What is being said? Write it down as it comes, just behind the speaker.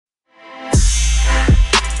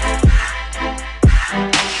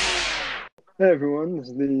Hey everyone, this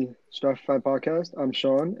is the Stratified Podcast. I'm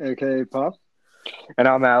Sean, aka Pop. And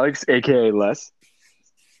I'm Alex, aka Les.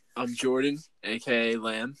 I'm Jordan, aka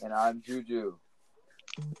Lamb. And I'm Juju.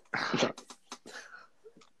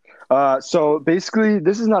 So basically,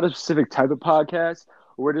 this is not a specific type of podcast.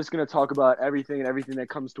 We're just gonna talk about everything and everything that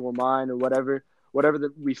comes to our mind or whatever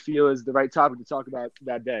that we feel is the right topic to talk about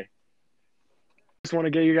that day. Just want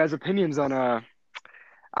to get you guys' opinions on.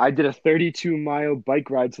 I did a 32-mile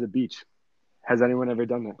bike ride to the beach. Has anyone ever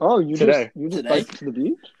done that? Oh, you Today. just Today? biked to the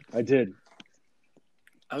beach? I did.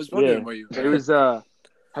 I was wondering Yeah. where you It was.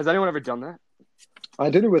 Has anyone ever done that?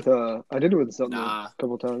 I did it with something Nah. a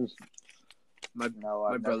couple times. my No,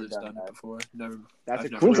 I've never brother's done done that. it before. Never. That's I've a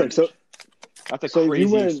never One done sec, it. That's a So you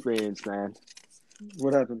crazy went- experience, man.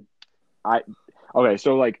 What happened? Okay,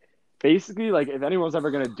 so basically if anyone's ever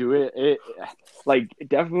gonna do it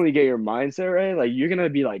definitely get your mindset right. Like you're gonna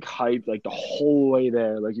be like hyped like the whole way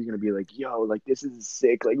there. Like you're gonna be like, yo, like this is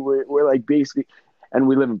sick. Like we're like basically, and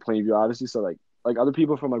we live in Plainview, obviously. So like other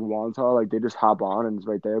people from like Wantagh, like they just hop on and it's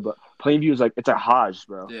right there. But Plainview is like it's a Hodge,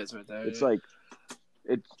 bro. Yeah, it's right there. It's yeah. like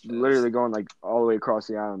it's literally going like all the way across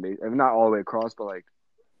the island. If not all the way across, but like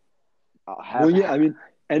half. Well, yeah, I mean,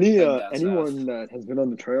 Heading down anyone that has been on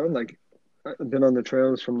the trail, like been on the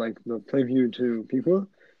trails from like the Plainview to People,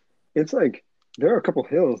 it's like there are a couple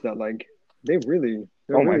hills that like they're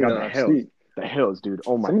Oh my really God, the hills. steep. The hills, dude.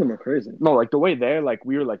 Oh my. Some of them are crazy. No, like the way there, like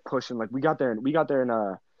we were like pushing, like we got there in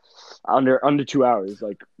under 2 hours.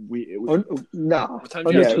 Like we Nah, What time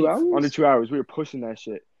under did you 2 leave? hours. under 2 hours. We were pushing that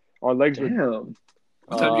shit. Our legs were. Damn.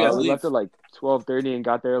 What time did you guys We leave? left at like 12:30 and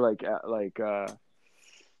got there like at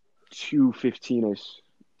 2:15 ish.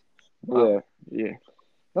 Wow. Yeah.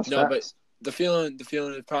 That's No, but fast. the feeling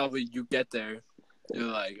is probably you get there, you're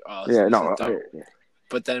like, oh, Yeah. this No. is dope. Yeah.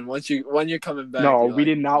 But then when you're coming back, No, you're we like,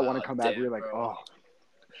 did not "Oh, want to come back. We damn, were like, bro."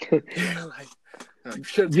 oh, like,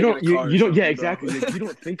 should've you taken don't, a you, car or you don't, yeah, something, exactly. bro. Like, you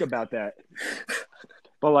don't think about that.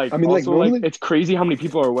 But like, I mean, like, also, like, normally- it's crazy how many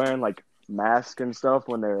people are wearing like masks and stuff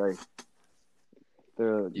when they're like,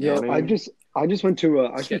 they're. Yeah, you know what I just went to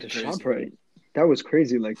It's getting crazy. ShopRite. That was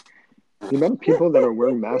crazy. Like the amount of people that are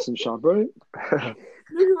wearing masks in ShopRite.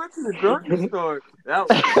 You went to the grocery store. That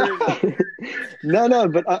was crazy.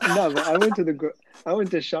 But I went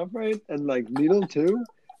to ShopRite and like Lidl too,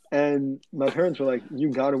 and my parents were like, "You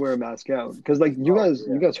got to wear a mask out," because like you guys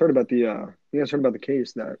heard about the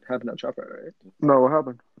case that happened at ShopRite, right? No, what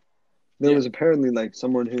happened? There Yeah. was apparently like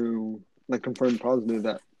someone who like confirmed positive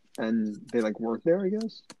that, and they like worked there, I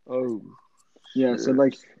guess. Oh, Yeah, so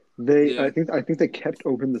like they, Yeah. I think they kept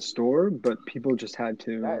open the store, but people just had That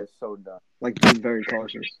to is so dumb. like be very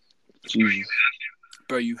cautious. Jesus.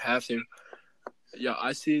 Bro, you have to. Yo,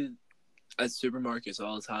 I see at supermarkets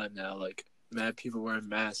all the time now, like mad people wearing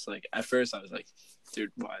masks. Like at first, I was like,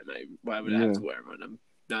 dude, why would I have to wear one? I'm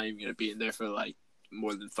not even gonna be in there for like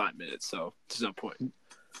more than 5 minutes, so there's no point.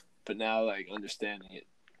 But now, like understanding it,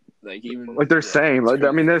 like even Like they're saying, it's like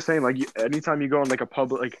I mean, crazy. they're saying like anytime you go in like a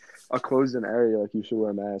public, like a closed-in area, like you should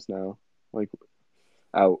wear a mask now, like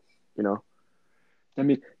out, you know. I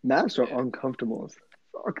mean, masks are Yeah. uncomfortable as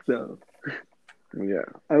fuck though. Yeah.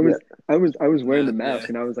 I was wearing the Yeah. mask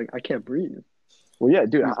and I was like, I can't breathe. Well, yeah,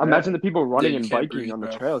 dude. Yeah. Imagine the people running you and can't biking breathe, on the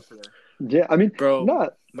bro. trails today. Yeah, I mean, Bro,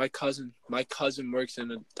 not my cousin works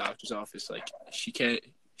in a doctor's office. Like she can't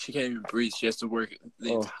even breathe. She has to work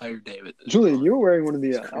the Oh. entire day with this. Julian. You were wearing one of the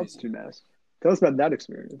It's crazy. altitude masks. Tell us about that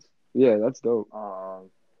experience. Yeah, that's dope.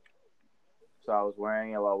 So I was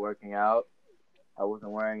wearing it while working out. I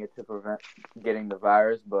wasn't wearing it to prevent getting the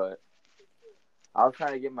virus, but I was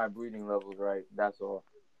trying to get my breathing levels right. That's all.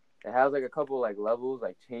 It has like a couple like levels,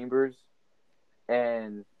 like chambers,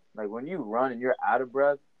 and like when you run and you're out of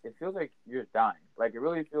breath, it feels like you're dying. Like it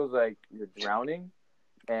really feels like you're drowning,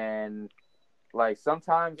 and like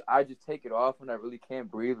sometimes I just take it off when I really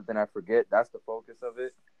can't breathe, but then I forget. That's the focus of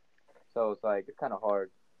it. So it's like it's kind of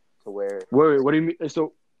hard to wear. Wait, what do you mean?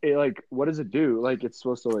 So, what does it do? Like, it's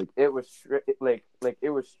supposed to like. It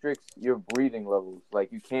restricts your breathing levels.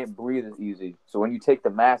 Like you can't breathe as easy. So when you take the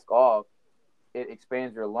mask off, it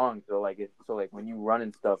expands your lungs. So when you run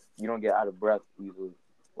and stuff, you don't get out of breath easily.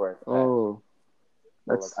 Where it's fast. Oh,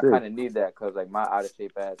 So, that's I sick. kind of need that because like my out of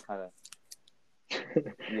shape ass kind of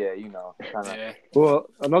kind of. Yeah. Well,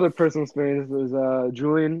 another personal experience was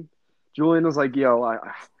Julian. Julian was like, "Yo,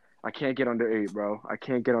 I can't get under 8, bro. I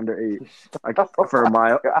can't get under 8 for a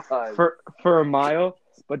mile. God. For a mile."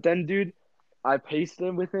 But then, dude, I paced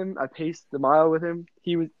the mile with him.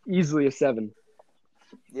 He was easily a 7.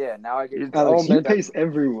 Yeah, now I get. It's Alex, all you mental. pace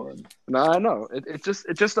everyone. No, I know. It's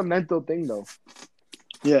just a mental thing, though.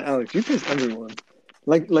 Yeah, Alex, you pace everyone.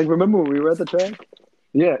 Like remember when we were at the track?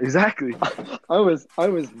 Yeah, exactly. I was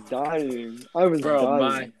dying. I was Bro,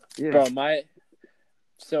 dying. Yeah.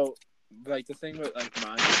 So, like, the thing with, like,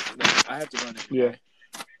 mine, like, I have to run every Yeah. day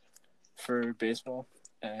for baseball,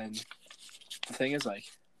 and the thing is, like,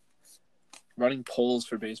 running poles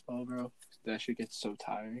for baseball, bro, that shit gets so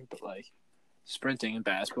tiring, but, like, sprinting and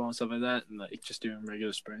basketball and stuff like that, and, like, just doing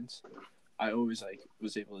regular sprints, I always, like,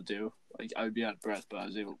 was able to do. Like, I would be out of breath, but I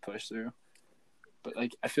was able to push through. But,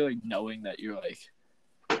 like, I feel like knowing that you're, like,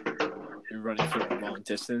 you're running for a long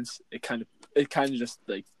distance, it kind of just,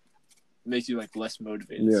 like, makes you, like, less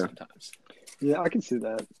motivated sometimes. Yeah, I can see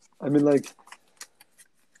that. I mean, like,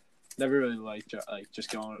 Never really liked, like, just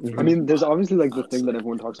going. I mean, there's obviously like the honestly. thing that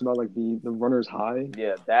everyone talks about, like the runner's high.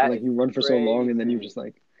 Yeah, that Like you run for so long, and then you just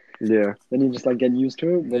like Yeah. get used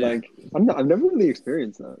to it. But Yeah. like, I've never really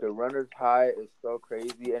experienced that. the runner's high is so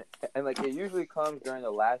crazy, and like it usually comes during the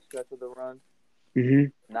last stretch of the run,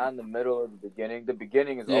 Mm-hmm. not in the middle or the beginning. The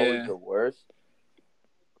beginning is Yeah. always the worst.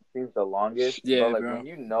 Seems the longest. Yeah, but like bro. when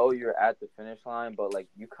you know you're at the finish line, but like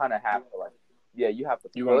you kind of have to like, yeah, you have to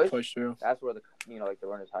You want to push. push through. That's where the like the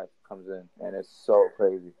runner's high comes in, and it's so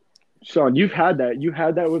crazy. Sean, you've had that. You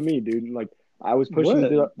had that with me, dude. Like I was pushing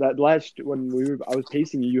What? that last when I was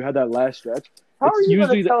pacing you. You had that last stretch. How It's are you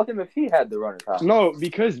usually gonna tell him if he had the runner's high? No,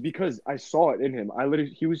 because I saw it in him. I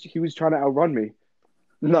literally he was trying to outrun me.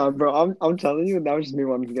 No, bro, I'm telling you, that was just me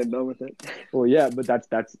wanting to get done with it. Well, yeah, but that's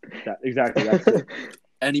exactly that's it.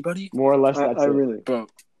 Anybody, More or less, that's I it. really, bro,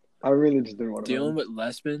 I really just didn't want to. dealing with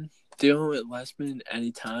Lesman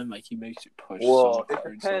anytime, like, he makes you push Well, so it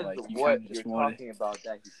hard. So, depends like, you what kind of just you're want talking about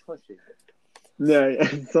that he pushes.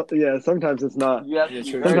 Yeah. Sometimes it's not. You have to Yeah,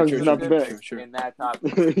 be true, very true, true, specific true. in that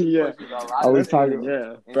topic. He Yeah. pushes a lot Are of we That's talking-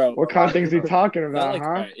 true, yeah. Bro, What kind of things we talking Not about, like, huh?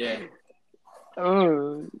 alright, yeah.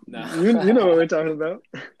 Oh, No. you know what we're talking about.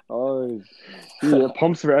 Oh, yeah,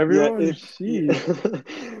 pumps for everyone. Yeah,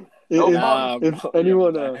 Jeez. Nah, if bro,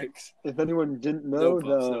 anyone yo, Max. if anyone didn't No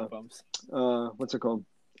know, bumps. what's it called?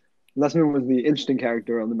 Lesman was the interesting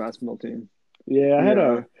character on the basketball team. Yeah, I had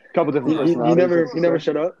Yeah. a couple different He personalities. never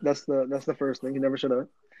shut up. That's the first thing. He never shut up.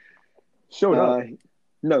 showed up.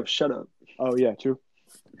 No, shut up. Oh yeah, true.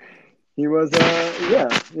 He was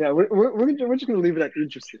yeah. We're just gonna leave it at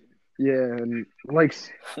interesting. Yeah, and likes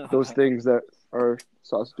those things that are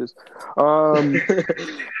sausages.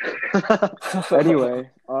 Anyway,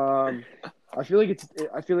 I feel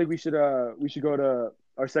like we should go to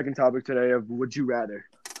our second topic today of would you rather.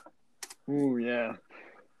 Ooh, yeah.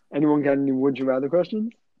 Anyone got any would you rather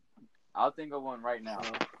questions? I'll think of one right now.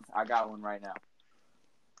 I got one right now.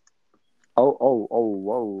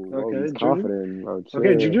 Whoa, Okay, he's Juju? confident.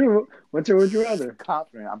 Okay, Juju, what's your would you rather?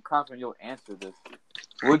 I'm confident you'll answer this.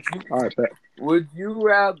 Would All right, bet. you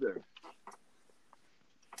rather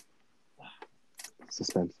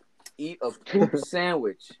Suspense. eat a poop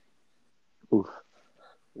sandwich Oof.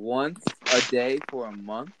 once a day for a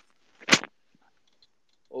month,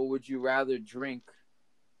 or would you rather drink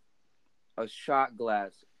a shot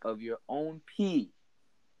glass of your own pee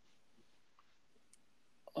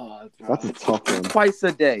Oh, bro. That's a tough one. twice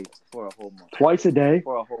a day for a whole month? Twice a day.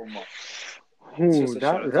 For a whole month. It's Ooh, just a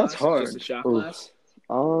shot that's glass? hard. Just a shot Oof. glass?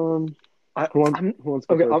 Who I'm, wants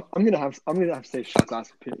to okay, go I'm gonna have to say shot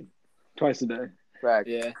glass of pee twice a day. Fact.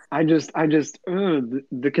 Yeah. I just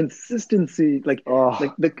the consistency like first?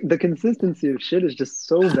 the consistency of shit is just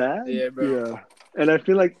so bad. Yeah, bro. Yeah. And I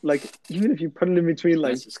feel like even if you put it in between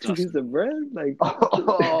like That's two pieces of bread, like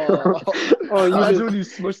Oh, you imagine just- when you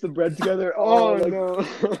smush the bread together. oh like, no,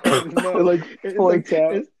 it no, like it's points like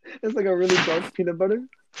out. it's like a really dark peanut butter.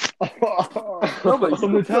 No, but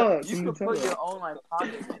Some you could Nutella. put your own like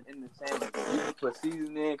condiment in the sandwich. You could put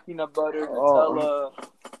seasoning, peanut butter, Oh. Nutella,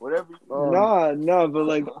 whatever. Nah, but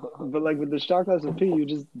like with the shot glass of pee, you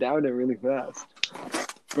just down it really fast.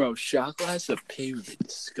 Bro, shot glass of pee would be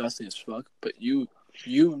disgusting as fuck, but you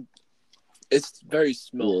it's very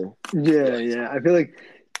small. Yeah. I feel like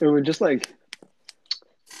it would just like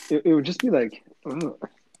it would just be like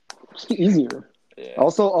just easier. Yeah.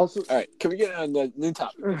 Also, All right, can we get on the new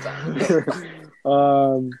topic?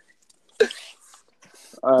 all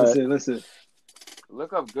right. Listen.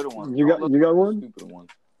 Look up good ones. You Don't got look one? Stupid ones.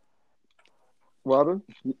 Robin,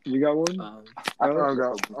 you got one? I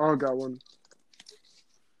got one.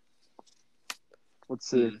 Let's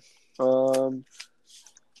see.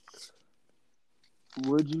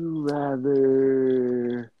 Would you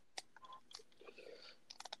rather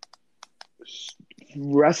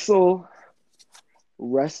wrestle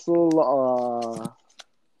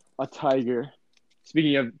a tiger?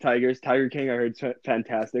 Speaking of tigers, Tiger King, I heard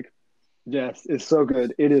fantastic. Yes, it's so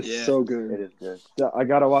good. It is Yeah. so good. It is good. I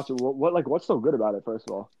gotta watch it. What's so good about it? First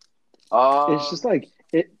of all, It's just like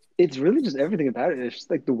it's really just everything about it. It's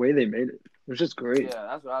just like the way they made it. It was just great. Yeah,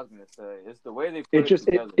 that's what I was gonna say. It's the way they put It just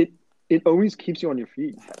together. it always keeps you on your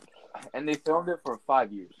feet. And they filmed it for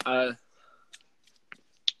 5 years.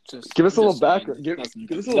 Just Give us a little saying, background. Give nothing- us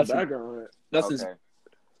a little nothing- background on it. Nothing's Okay.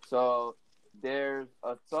 So there's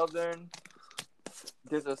a southern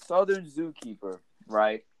zookeeper,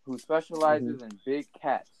 right, who specializes in big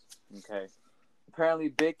cats. Okay. Apparently,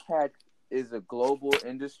 big cat is a global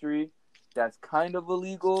industry that's kind of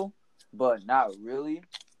illegal, but not really.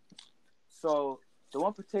 So the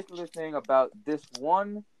one particular thing about this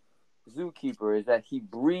one zookeeper is that he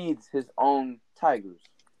breeds his own tigers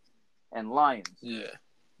and lions. yeah.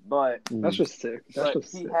 But That's just sick. That's but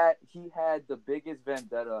just he sick. had the biggest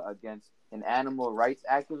vendetta against an animal rights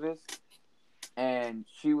activist, and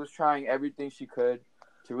she was trying everything she could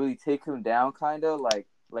to really take him down. Kind of like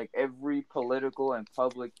every political and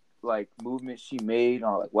public like movement she made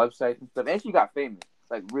on like websites and stuff, and she got famous,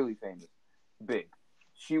 like really famous, big.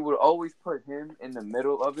 She would always put him in the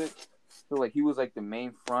middle of it, so like he was like the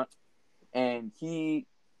main front, and he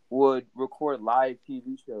would record live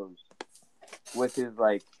TV shows with his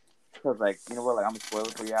like, cause like you know what, like I'm gonna spoil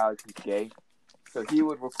it for y'all. He's gay, so he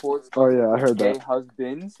would record. Oh yeah, I heard Gay that.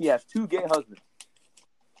 husbands. He has 2 gay husbands,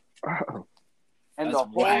 Oh, and That's the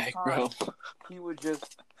whole whack, time bro. he would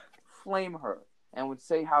just flame her and would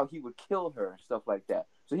say how he would kill her and stuff like that.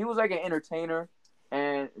 So he was like an entertainer,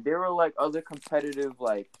 and there were like other competitive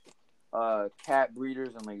like cat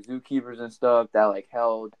breeders and like zookeepers and stuff that like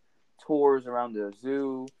held tours around the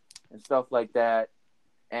zoo and stuff like that.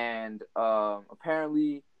 And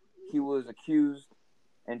apparently he was accused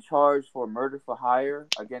and charged for murder for hire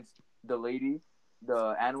against the lady,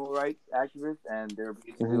 the animal rights activist, and they're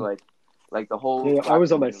basically like the whole. Yeah, I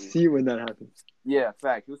was on my documentary. seat when that happened. Yeah,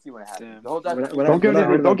 fact. You'll see when it happens. Damn. The whole When I- documentary. when don't give when I heard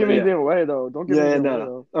anything. Don't about give that, anything away though. Don't give Yeah, anything away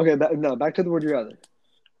no. though. Okay, back to the would you rather.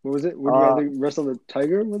 What was it? Would you rather wrestle the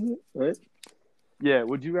tiger? Was it right? Yeah.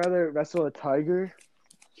 Would you rather wrestle a tiger,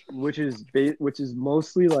 which is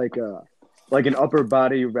mostly like an upper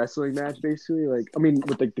body wrestling match, basically? Like I mean,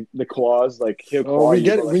 with like the claws, like he'll claw Oh, we you,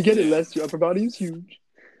 get but, it. like, We get it. Les, your upper body is huge.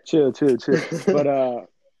 chill. But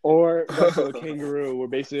or wrestle a kangaroo, where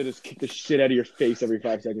basically just kick the shit out of your face every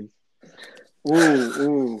 5 seconds.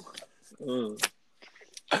 Ooh.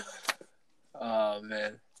 Oh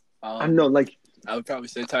man. I don't know. Like, I would probably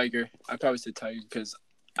say tiger. I'd probably say tiger because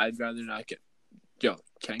I'd rather not get. Yo,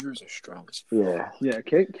 kangaroos are strong as fuck. Yeah. yeah,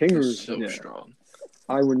 They're kangaroos. so Yeah. strong.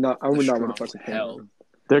 I would not want to strong fuck as a hell.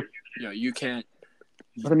 kangaroo. Yo, you can't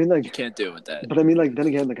But I mean, like, deal with that. but I mean, like, then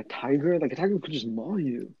again, like a tiger could just maul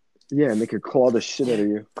you. Yeah, and they could claw the shit out of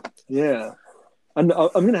you. Yeah, I'm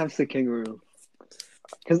gonna have to say kangaroo.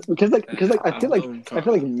 Cause I feel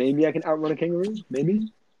like maybe I can outrun a kangaroo.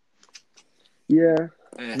 Maybe, Yeah.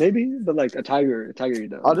 maybe, but like a tiger, you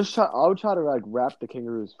know. I'll try to like wrap the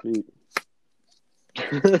kangaroo's feet.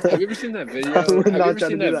 Have you ever seen that video? I would Have you not ever try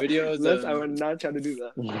seen to do that video? Of Les, I the, would not try to do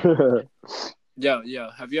that. yo,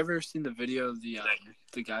 have you ever seen the video of the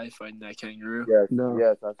guy fighting that kangaroo? Yes, No.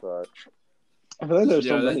 yes, that's right. I feel like there's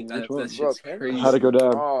Yeah, so many. that- Which one? that Bro, shit's crazy. How'd it go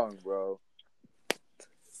down? Strong, bro.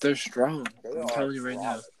 They're strong. They I'm are telling you right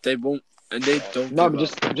strong. now. They won't, and they don't. No, give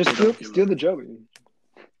but up. just They don't give steal up. the Joey.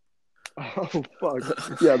 Oh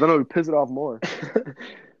fuck. Yeah, then I'll piss it off more.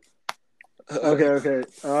 Okay.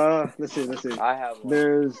 Let's see. I have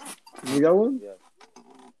one. You got one?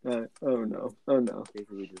 Yeah. Oh no.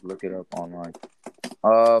 Basically, just look it up online.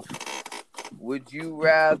 Would you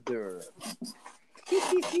rather?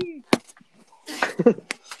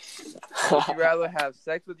 Would you rather have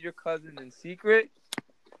sex with your cousin in secret,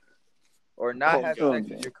 or not have God. sex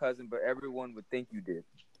with your cousin, but everyone would think you did?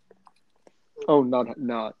 Oh, not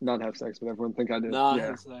have sex, but everyone think I did. Nah,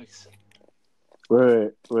 Yeah. it's next.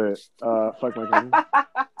 Wait. Fuck my cousin.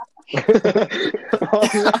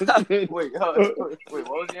 Wait, what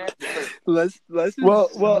was your answer? Let's.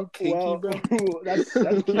 Well, kinky, bro. that's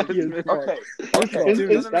kinky as fuck. Okay.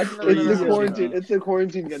 It's the quarantine. It's the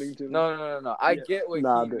quarantine getting to me. No. I get what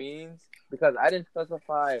Nah, he but- means because I didn't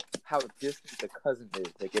specify how distant the cousin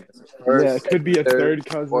is. Like if it's a first, Yeah, it could be a third, third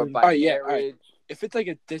cousin. or by Alright, yeah, marriage. If it's like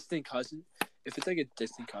a distant cousin, 100%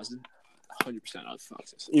 I'll fuck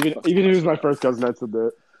this. Even if it was my first cousin, I'd still do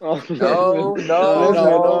it. Oh, No, Leslie. no, Leslie,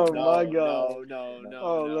 no, oh my god. No.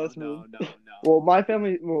 Oh, let's move. Well, my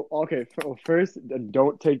family. Well, okay. First,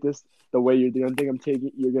 don't take this the way you're gonna think I'm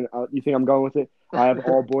taking. You think I'm going with it? I have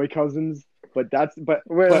all boy cousins, but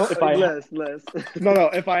Wait, if I less. no.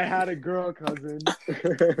 If I had a girl cousin,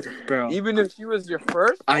 Bro, Even if she was your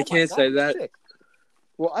first, I oh can't my say God, that. sick.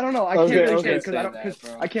 well, I don't know. I Okay, can't really okay. say because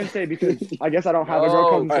Bro. I can't say because I guess I don't have a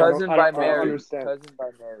girl No, cousin. So cousin I by don't marriage. understand. Cousin by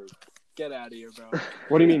marriage. Get out of here, bro.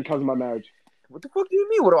 What do you mean, cousin by marriage? What the fuck do you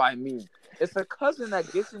mean? What do I mean? It's a cousin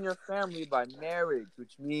that gets in your family by marriage,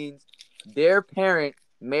 which means their parent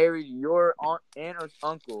married your aunt or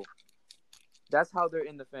uncle. That's how they're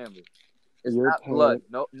in the family. It's Your not parent- blood.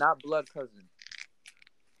 No, not blood cousin.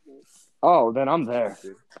 Oh, then I'm there.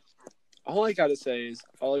 All I gotta say is,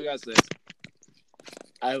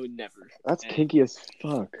 I would never. That's And- kinky as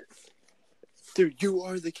fuck. Dude, you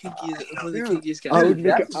are the kinkiest, one of the Dude, kinkiest guys. I would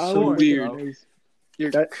make that's it. I so would make it weird. nice.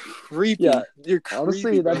 You're that- creepy. yeah. You're creepy.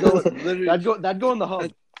 Honestly, bro. that'd go in the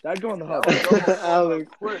hub. That'd go in the hub. That would go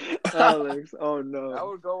Alex. quick. Alex, oh That no.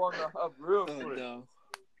 would go on the hub real Oh quick. no.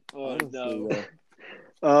 Oh Honestly, no.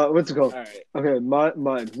 yeah. What's it called? All right. Okay,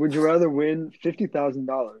 mine. Would you rather win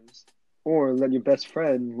 $50,000 or let your best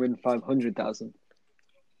friend win 500,000?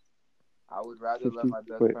 I would rather let my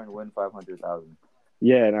best Wait. friend win 500,000.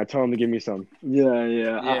 Yeah, and I told him to give me some. Yeah.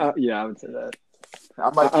 Yeah. I would say that. I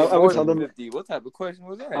might I get would more tell than them- 50. What type of question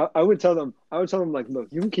was that? I would tell them like, look,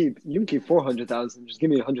 you can keep 400,000. Just give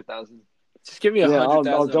me 100,000. Just give me Yeah,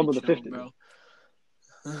 100,000. I'll double each, the 50. bro.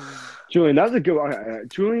 Julian, that's a good one.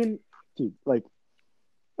 Julian, dude,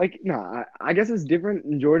 nah. I guess it's different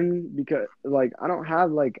in Jordan because, like, I don't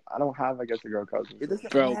have, I guess, a girl cousin. It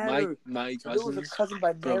doesn't Bro, matter. my If it was a cousins. cousin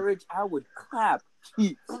by Bro. marriage, I would clap.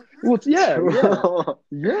 Well, yeah,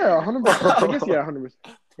 100%. I guess, yeah, 100%.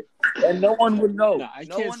 And no one would know. No, I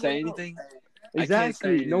No can't one say would know. anything.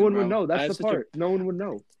 Exactly. No one would know. I That's have the such a- part. No one would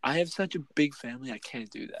know. I have such a big family. I can't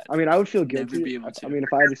do that. I mean, I would feel Never guilty. be able to. I mean,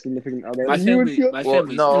 if I had a significant other. My You would family. feel- My Well,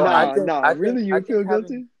 family's no, not- I think- really? You I think feel having-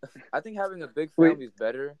 guilty? I think having a big Wait. family is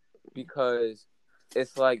better because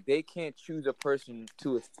it's like they can't choose a person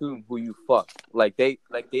to assume who you fuck. Like they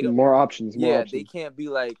don't. More options. More Yeah, options. they can't be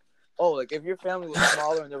like, oh, like if your family was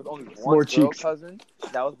smaller and there was only one More girl cheeks. cousin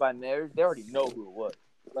that was by marriage, they already know who it was.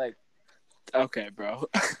 Like, Okay, bro.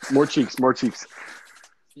 More cheeks. More cheeks.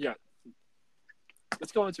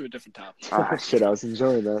 Let's go into a different topic. Ah, shit. I was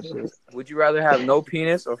enjoying that shit. would you rather have no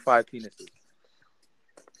penis or 5 penises?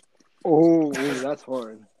 Oh, that's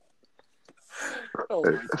hard. Oh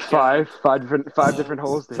my God. Five different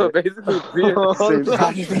holes to So hit. basically, be a, Same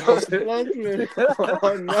That's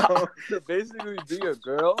oh no. so basically be a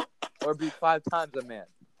girl or be 5 times a man.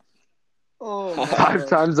 Oh, my 5 God.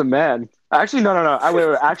 times a man. Actually, no.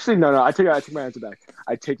 Wait. Actually, no. I take my answer back.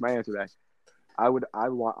 I take my answer back. I would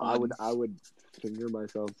finger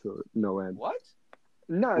myself to no end. What?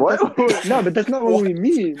 No, What? but that's not what we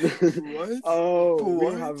mean. What? Oh, we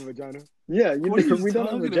What? don't have a vagina. Yeah, What are you we don't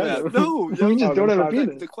have a talking vagina. about? No, we yo, just don't have a five-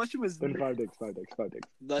 penis. The question was Then 5 dicks.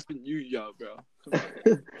 less than you, yo, bro.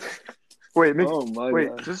 Wait, Oh my wait.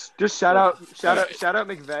 God. Just shout out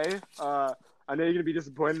McVeigh. I know you're gonna be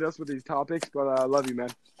disappointed in us with these topics, but I love you, man.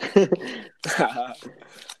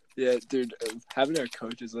 Yeah, dude. Having our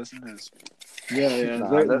coaches listen to this. Yeah,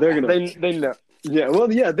 Nah, they're gonna. They know. Yeah,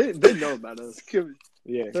 well, yeah, they know about us.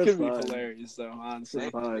 Yeah. It's That's gonna be fine. hilarious, though. Honestly.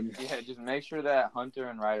 That's fine. Yeah, just make sure that Hunter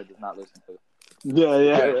and Ryder does not listen to it.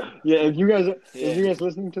 Yeah. If you guys Yeah.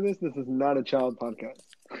 listening to this is not a child podcast.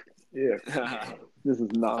 Yeah. This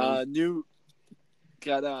is not. I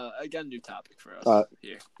got a new topic for us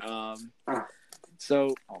here.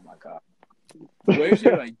 So Oh my god. where's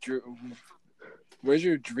your where's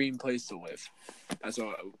your dream place to live? That's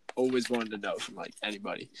what I always wanted to know from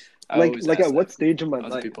anybody. I always like ask at what that stage of my from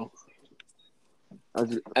other life? people. I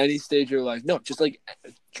was- Any stage of your life? No, just a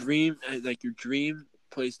dream, your dream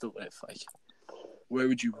place to live. Where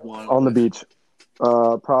would you want to on the live? beach.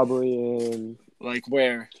 Probably in.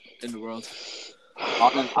 Where in the world?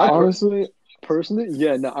 Honestly, Personally,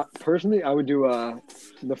 yeah, no. Personally, I would do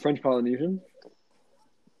the French Polynesian.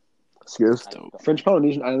 excuse. Dope. French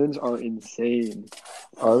Polynesian islands are insane.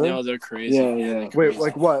 Are they? No, they're crazy. Yeah. they're Wait, crazy.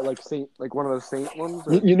 like what? Like Saint? Like one of those Saint ones?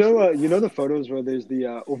 Or? You know the photos where there's the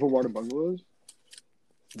overwater bungalows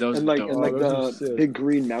Those and are like dope. and like those are the sick. big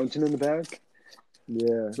green mountain in the back.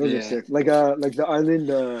 Yeah. Those Yeah. are sick. Like the island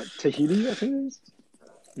Tahiti, I think it is.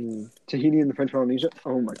 Mm, Tahiti in the French Polynesia.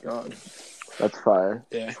 Oh my god. that's fire.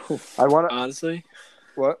 Yeah. I want to. Honestly,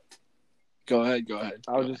 What? go ahead.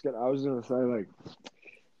 I was gonna say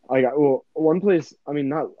one place. I mean,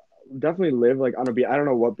 not definitely live on a beach. I don't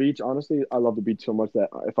know what beach. Honestly, I love the beach so much that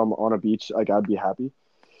if I'm on a beach, I'd be happy.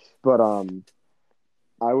 But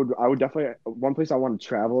I would definitely one place I want to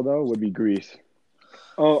travel though would be Greece.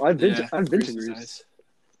 Oh, I've been Yeah, to Greece is Greece. nice.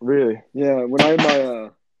 Really? Yeah, when I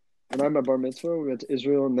had my bar mitzvah, we went to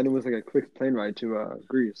Israel, and then it was like a quick plane ride to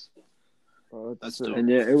Greece. Oh, That's sick. dope. And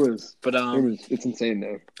yeah, But it's insane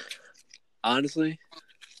there. honestly,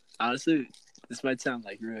 this might sound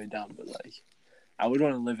really dumb, but I would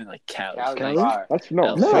want to live in Cali. Cali. Cali? Fire. That's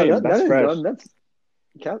no, No, same. that That's is fresh. dumb.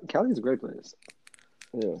 Cali's a great place.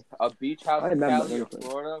 Yeah. A beach house I in remember Cali or everything.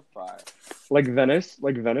 Florida? Fire. Like Venice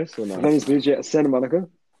or not? Venice Beach, yeah. Santa Monica.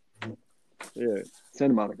 Yeah.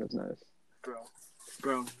 Santa Monica's nice.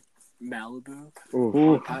 Bro, Malibu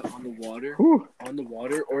Ooh. on the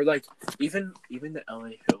Whew. or like even the LA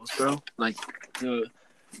hills, bro. Like the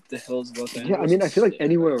hills of Los Angeles. Yeah, I mean, I feel like sick.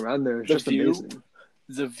 anywhere around there is The just view? amazing.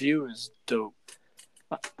 The view is dope.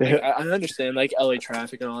 Like, I understand like LA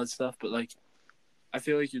traffic and all that stuff, but like I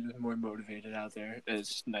feel like you're just more motivated out there. And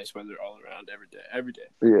it's nice weather all around every day.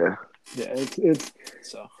 Yeah. Yeah,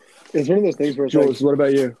 So it's one of those things where it's Jules, what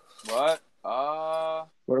about you? What?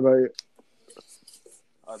 What about you?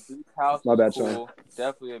 A beach house My is bad, cool.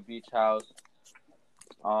 Definitely a beach house.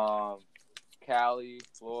 Cali,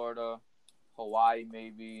 Florida, Hawaii,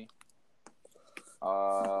 maybe.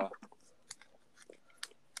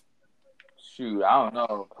 Shoot, I don't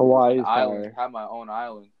know. Hawaii is Island. fire. Have my own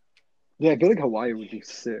island. yeah, I feel like Hawaii would be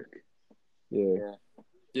sick. Yeah.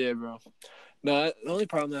 yeah, bro. No, the only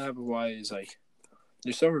problem I have with Hawaii is like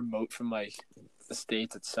you're so remote from like the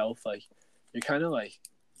states itself. Like you're kind of like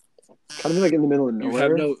Kind of like in the middle of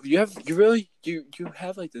nowhere. you have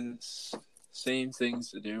like the same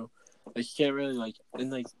things to do. Like you can't really like in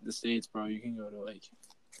like the states, bro. You can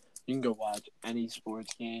go watch any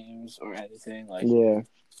sports games or anything. Like Yeah.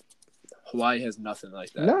 Hawaii has nothing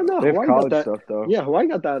like that. No, They have Hawaii college got that. stuff though. Yeah, Hawaii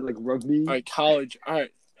got that like rugby. All right, college. All right,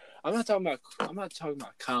 I'm not talking about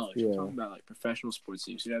college. Yeah. I'm talking about like professional sports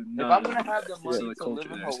teams. You have If none. I'm gonna have the money So the to live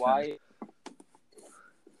culture in there is Hawaii,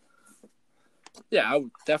 Yeah, I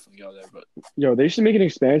would definitely go there, but Yo, they should make an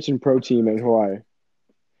expansion pro team in Hawaii.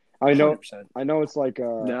 I know 100%. it's like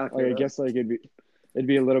Yeah, I guess like it'd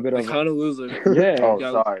be a little bit Like of Honolulu. yeah. oh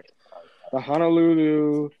Yeah. sorry, The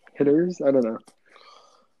Honolulu. Hitters? I don't know.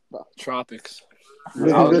 Tropics.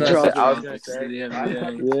 The I was gonna Tropics. say, To the if I have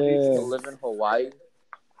NBA. money Yeah. to live in Hawaii.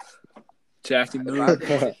 Jackie If Moon. I have the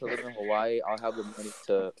money to live in Hawaii, I'll have the money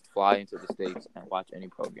to fly into the States and watch any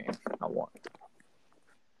pro game I want.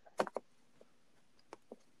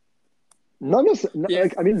 Not necessarily. Yeah.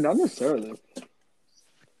 Like, I mean, not necessarily.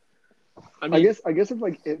 I I mean, guess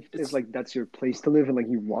if like that's your place to live and like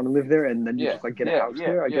you want to live there and then you just like get a house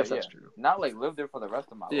there. I guess that's true. Not like live there for the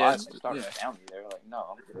rest of my Yeah, life. Like start a yeah. family there. Like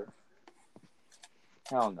no, I'm good.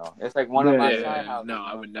 Hell no. It's like one of my Yeah, side yeah, houses. no, you know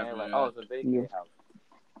I what would I'm never saying? do Like, that. oh, it's a vacant Yeah. house.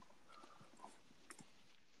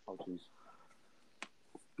 Oh jeez.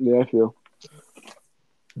 Yeah, I feel.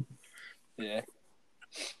 yeah.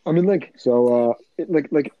 I mean, like, So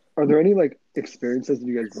like, are there any like experiences that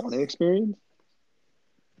you guys want to experience?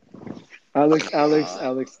 Alex,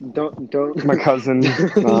 don't. my cousin.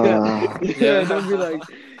 Yeah, don't be like.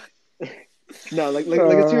 No, like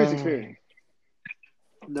a serious experience.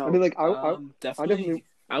 No. I mean, like, I definitely.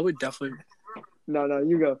 I would definitely. no,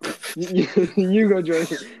 you go. You go,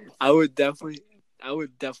 Jordan. I would definitely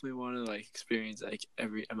want to like experience like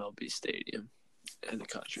every MLB stadium in the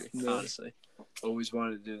country. Yeah. Honestly, always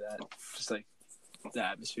wanted to do that. Just like the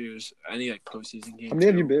atmospheres, any like postseason game. How many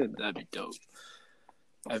have you too. been? That'd be dope.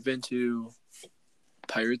 I've been to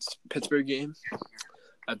Pirates Pittsburgh game.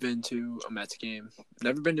 I've been to a Mets game.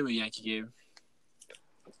 Never been to a Yankee game.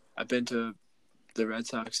 I've been to the Red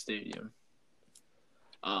Sox stadium.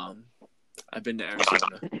 I've been to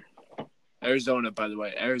Arizona. Arizona, by the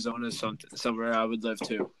way, Arizona is somewhere I would live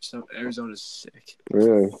too. So Arizona's sick.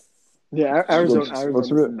 Really? Yeah, What's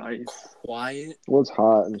Arizona's it? nice. Quiet. Well, it's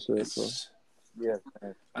hot and shit. So. It's, Yeah.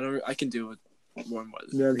 I can deal with warm weather.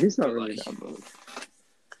 Yeah, he's not But, really like, that bad.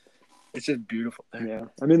 It's just beautiful there. Yeah,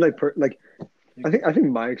 I mean, like, I think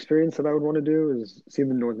my experience that I would want to do is see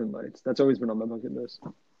the Northern Lights. That's always been on my bucket list.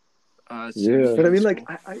 Yeah. But I mean, like,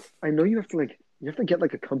 I know you have to get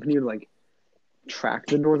like a company to like track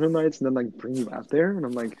the Northern Lights and then like bring you out there, and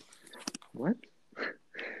I'm like, what?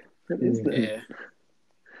 What is this? Yeah.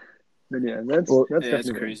 But yeah, that's it's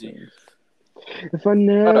definitely crazy. If I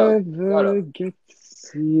never get to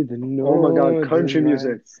see the Oh my God, Northern country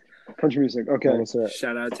music. Lights. Country music. Okay. Thomas Rhett.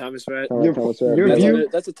 Shout out Thomas Rhett. Thomas Rhett. your Big view-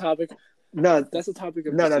 up. That's a topic. No, That's a topic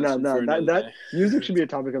of no. discussion for another That day. music should be a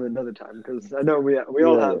topic of another time because I know we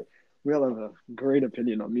all have a great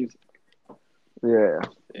opinion on music. Yeah,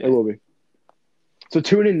 Yeah. it will be. So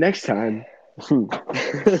tune in next time. Tune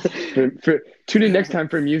in next time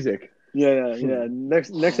for music. Yeah.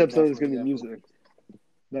 Next episode is gonna be music.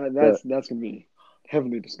 That's gonna be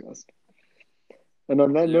heavily discussed. And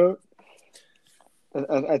on that note,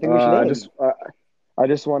 I think we should end. I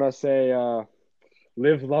just want to say,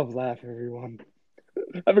 live, love, laugh, everyone.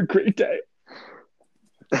 Have a great day.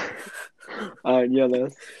 All right, yeah,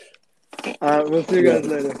 Les. We'll see you guys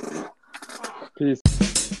later.